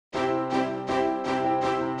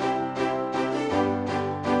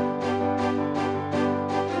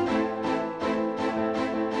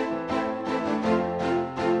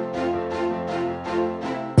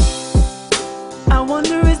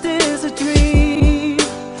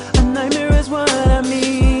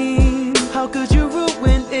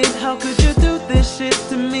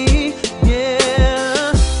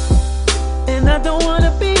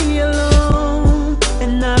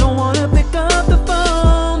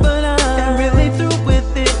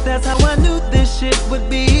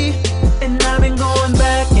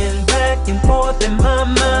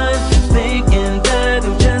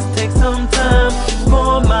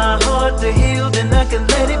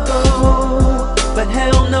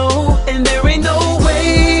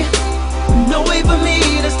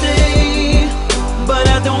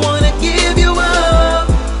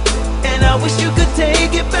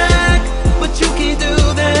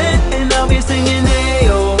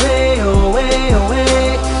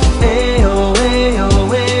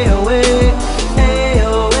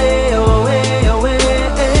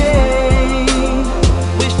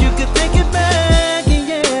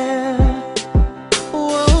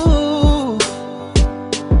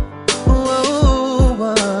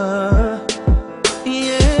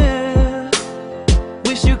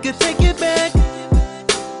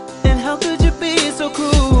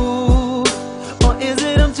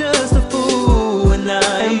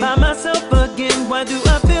Why do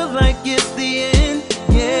I feel like it's the end?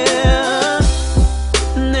 Yeah.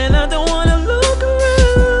 And I don't wanna look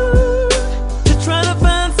around to try to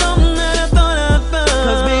find something that I thought I found.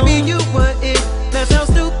 'Cause baby, you were it, that's how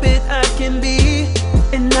stupid I can be.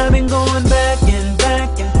 And I've been going back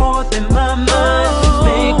and forth in my mind,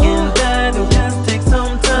 thinking that it'll just take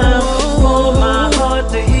some time for my heart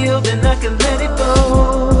to heal, then I can let it go.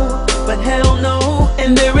 But hell no,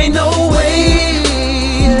 and there ain't no way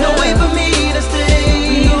for me to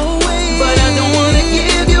stay. But I don't wanna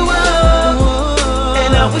give you up,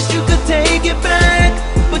 and I wish you could take it back,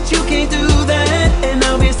 but you can't do that. And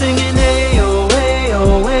I'll be singing hey oh hey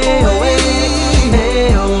oh hey oh hey,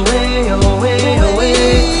 hey oh hey oh hey oh hey,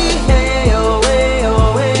 hey oh hey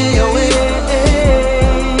oh hey oh hey.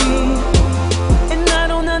 And I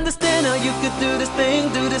don't understand how you could do this thing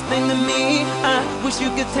to me. I wish you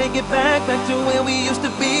could take it back to where we used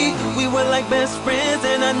to be. We were like best friends,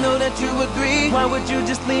 and I know that you agree. Why would you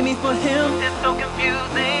just leave me for him? It's so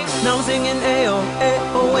confusing. Now I'm singing ayo,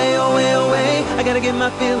 ayo, ayo, ayo, ayo. I gotta get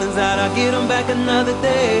my feelings out, I'll get them back another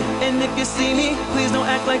day. And if you see me, please don't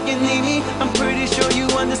act like you need me. I'm pretty sure you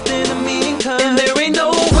understand the meaning, 'cause and there ain't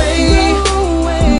no way